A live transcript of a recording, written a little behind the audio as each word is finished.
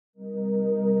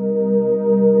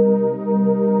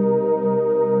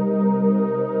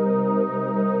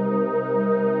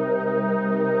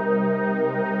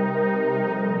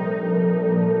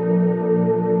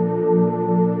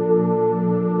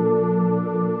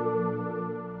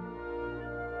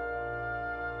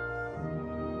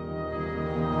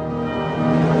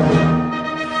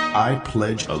I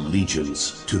pledge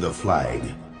allegiance to the flag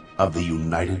of the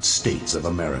United States of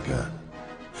America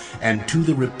and to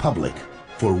the republic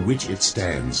for which it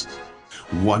stands,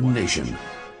 one nation,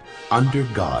 under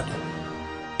God,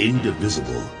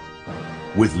 indivisible,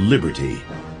 with liberty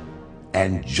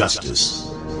and justice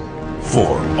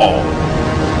for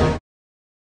all.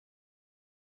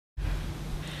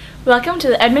 Welcome to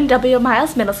the Edmund W.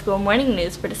 Miles Middle School Morning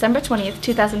News for December 20th,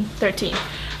 2013.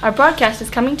 Our broadcast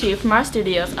is coming to you from our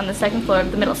studios on the second floor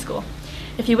of the middle school.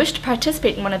 If you wish to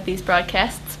participate in one of these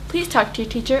broadcasts, please talk to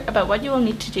your teacher about what you will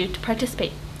need to do to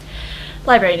participate.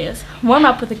 Library news. Warm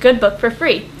up with a good book for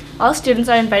free. All students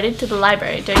are invited to the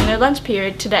library during their lunch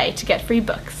period today to get free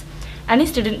books. Any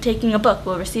student taking a book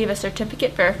will receive a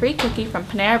certificate for a free cookie from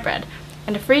Panera Bread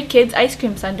and a free kids ice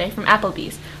cream sundae from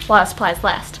Applebee's while supplies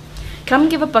last. Come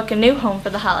give a book a new home for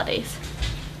the holidays.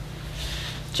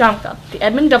 Drama Club. The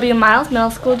Edmund W. Miles Middle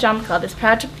School Drama Club is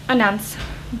proud to announce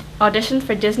auditions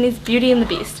for Disney's Beauty and the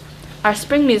Beast, our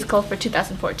spring musical for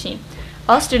 2014.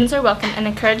 All students are welcome and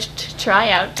encouraged to try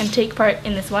out and take part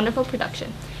in this wonderful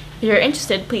production. If you are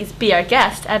interested, please be our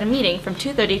guest at a meeting from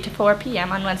 2:30 to 4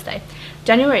 p.m. on Wednesday,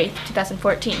 January 8th,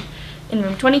 2014, in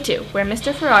room 22, where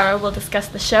Mr. Ferraro will discuss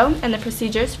the show and the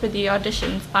procedures for the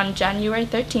auditions on January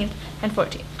 13th and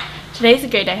 14th. Today's a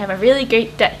great day. Have a really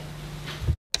great day.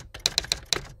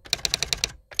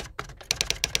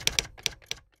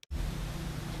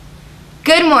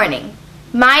 Good morning.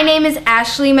 My name is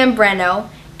Ashley Membreno,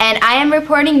 and I am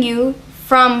reporting you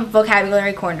from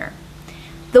Vocabulary Corner.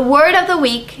 The word of the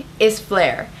week is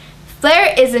flair.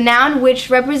 Flair is a noun which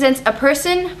represents a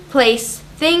person, place,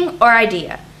 thing, or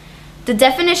idea. The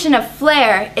definition of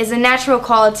flair is a natural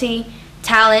quality,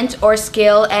 talent, or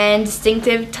skill, and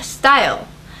distinctive style.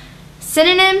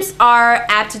 Synonyms are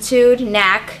aptitude,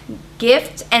 knack,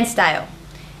 gift, and style.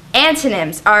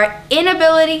 Antonyms are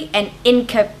inability and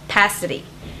incapacity.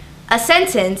 A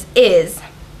sentence is: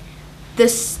 the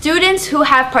students who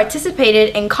have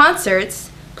participated in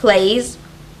concerts, plays,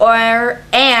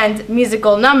 and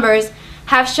musical numbers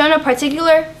have shown a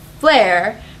particular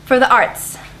flair for the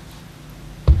arts.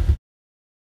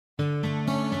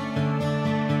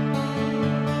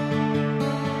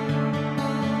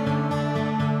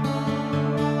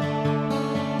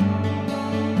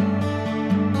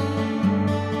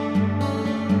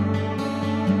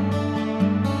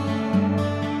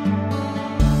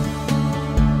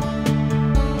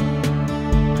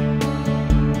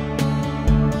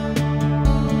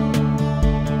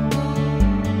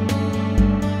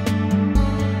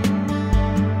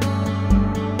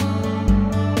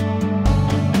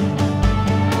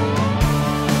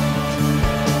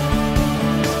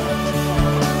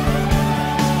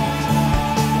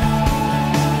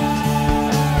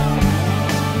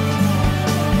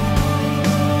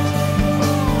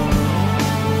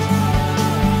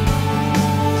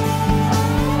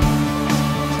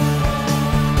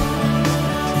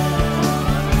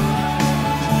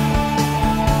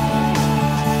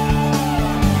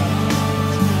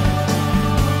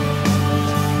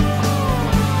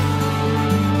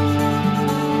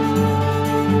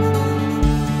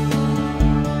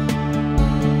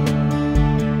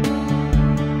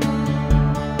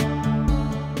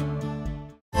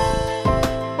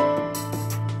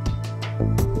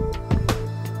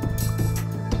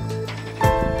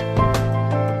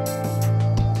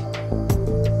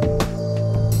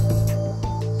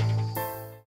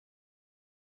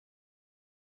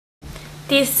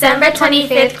 December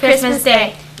 25th, Christmas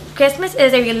Day. Christmas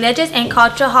is a religious and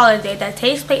cultural holiday that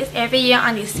takes place every year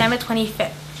on December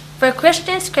 25th. For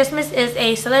Christians, Christmas is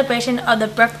a celebration of the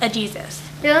birth of Jesus.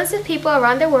 Millions of people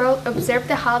around the world observe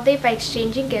the holiday by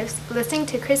exchanging gifts, listening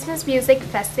to Christmas music,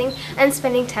 festing, and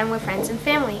spending time with friends and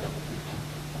family.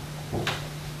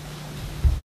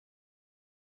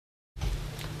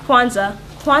 Kwanzaa.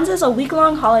 Kwanzaa is a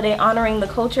week-long holiday honoring the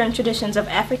culture and traditions of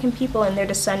African people and their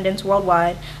descendants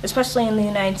worldwide, especially in the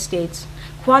United States.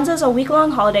 Kwanzaa is a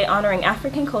week-long holiday honoring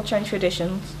African culture and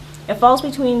traditions. It falls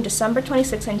between December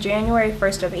 26th and January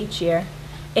 1st of each year.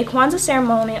 A Kwanzaa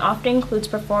ceremony often includes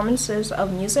performances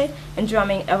of music and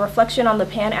drumming, a reflection on the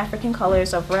Pan-African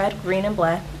colors of red, green, and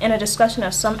black, and a discussion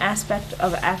of some aspect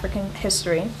of African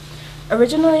history.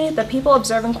 Originally, the people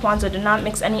observing Kwanzaa did not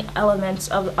mix any elements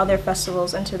of other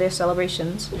festivals into their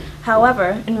celebrations.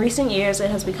 However, in recent years,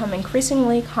 it has become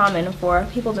increasingly common for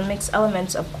people to mix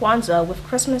elements of Kwanzaa with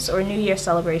Christmas or New Year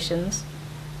celebrations.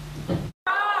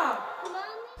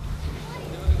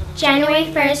 January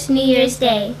 1st, New Year's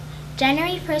Day.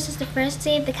 January 1st is the first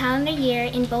day of the calendar year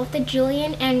in both the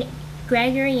Julian and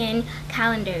Gregorian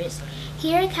calendars.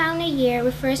 Here, a calendar year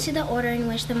refers to the order in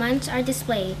which the months are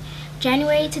displayed.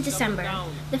 January to December.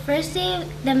 The first day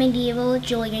of the medieval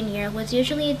Julian year was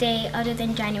usually a day other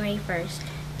than January 1st.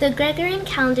 The Gregorian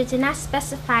calendar did not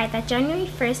specify that January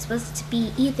 1st was to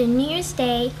be either New Year's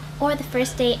Day or the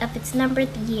first day of its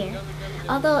numbered year.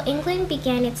 Although England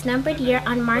began its numbered year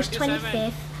on March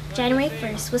 25th, January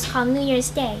 1st was called New Year's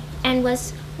Day and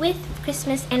was, with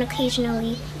Christmas and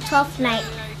occasionally Twelfth Night,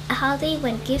 a holiday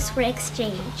when gifts were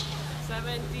exchanged.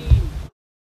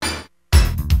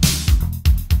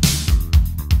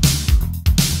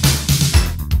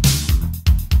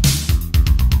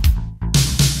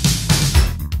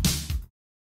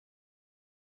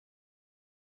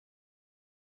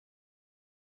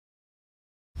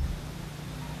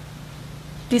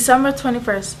 December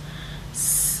 21st,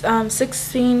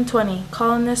 1620,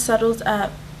 colonists settled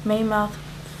at Maymouth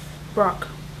Rock.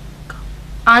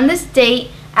 On this date,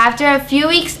 after a few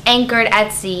weeks anchored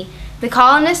at sea, the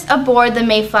colonists aboard the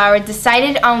Mayflower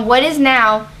decided on what is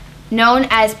now known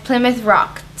as Plymouth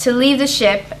Rock to leave the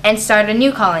ship and start a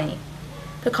new colony.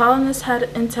 The colonists had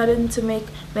intended to make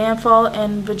landfall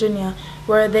in Virginia,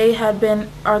 where they had been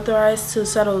authorized to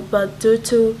settle, but due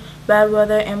to bad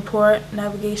weather and poor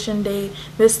navigation, they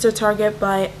missed their target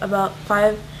by about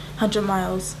 500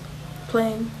 miles.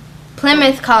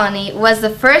 Plymouth Colony was the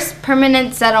first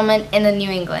permanent settlement in the New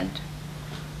England.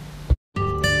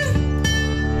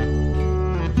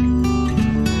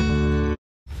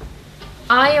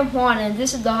 I am Juan, and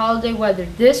this is the holiday weather.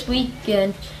 This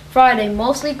weekend, Friday,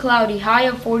 mostly cloudy, high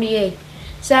of 48.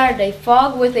 Saturday,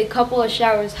 fog with a couple of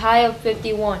showers, high of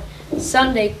 51.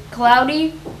 Sunday,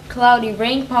 cloudy,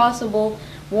 rain possible,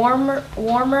 warmer,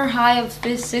 high of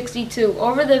 62.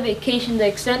 Over the vacation, the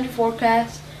extended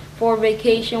forecast for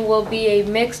vacation will be a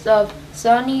mix of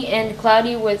sunny and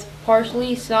cloudy with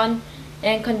partially sun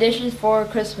and conditions for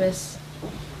Christmas.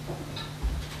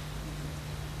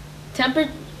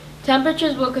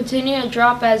 Temperatures will continue to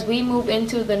drop as we move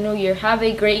into the new year. Have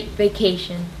a great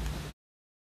vacation.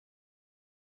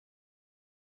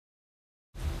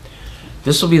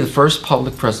 This will be the first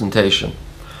public presentation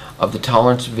of the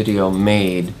tolerance video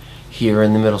made here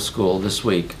in the middle school this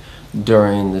week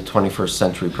during the 21st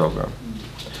Century program.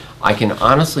 I can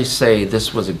honestly say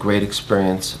this was a great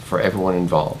experience for everyone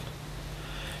involved.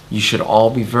 You should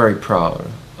all be very proud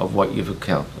of what you've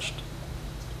accomplished.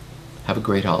 Have a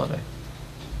great holiday.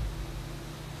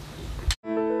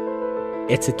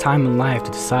 It's a time in life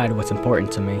to decide what's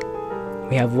important to me.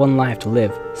 We have one life to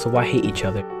live, so why hate each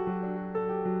other?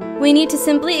 We need to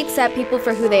simply accept people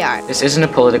for who they are. This isn't a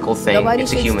political thing,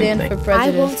 it's a human thing. I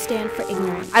won't stand for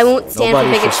ignorance. I won't stand for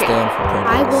bigotry.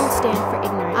 I won't stand for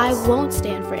ignorance. I won't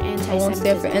stand for anti-Semitism. I won't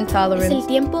stand for intolerance. Es el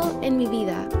tiempo en mi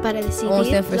vida para decidir I won't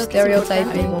stand for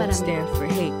stereotyping. I won't stand for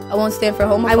hate. I won't stand for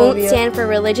homophobia. I won't stand for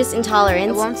religious intolerance.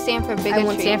 I won't stand for bigotry. I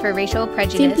won't stand for racial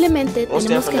prejudice. Simplemente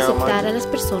tenemos que aceptar a las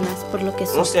personas por lo que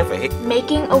son. I won't stand for hate.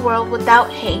 Making a world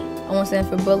without hate. I won't stand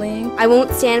for bullying. I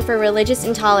won't stand for religious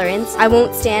intolerance. I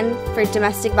won't stand for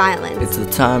domestic violence. It's a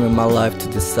time in my life to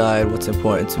decide what's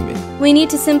important to me. We need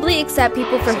to simply accept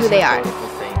people for who they are.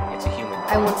 It's a human thing.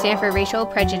 I won't stand for racial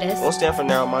prejudice. I won't stand for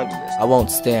narrow-mindedness. I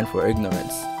won't stand for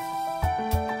ignorance.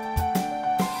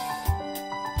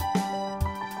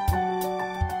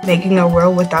 Making a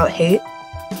world without hate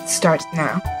starts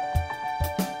now.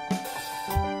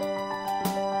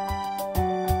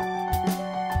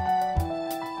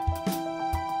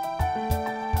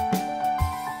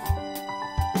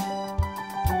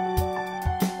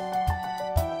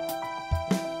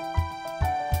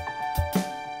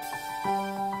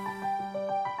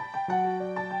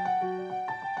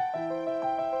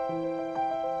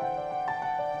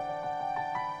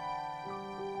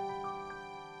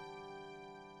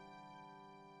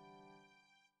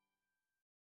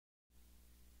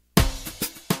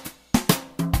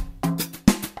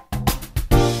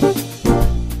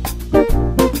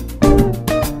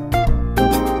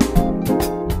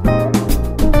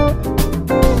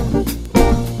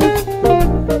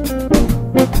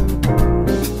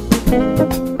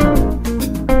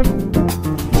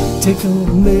 Take a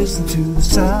listen to the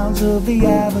sounds of the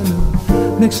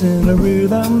avenue, mixing a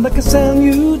rhythm that can send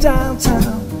you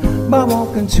downtown. By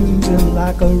walking tunes in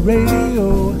like a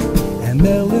radio, and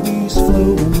melodies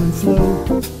flow and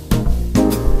flow.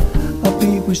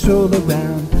 Upbeat we stroll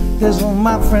around, there's all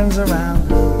my friends around.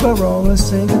 We're rolling,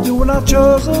 singing, doing our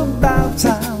chores about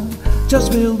town,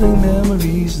 just building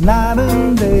memories night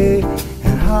and day,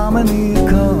 and harmony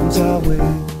comes our way.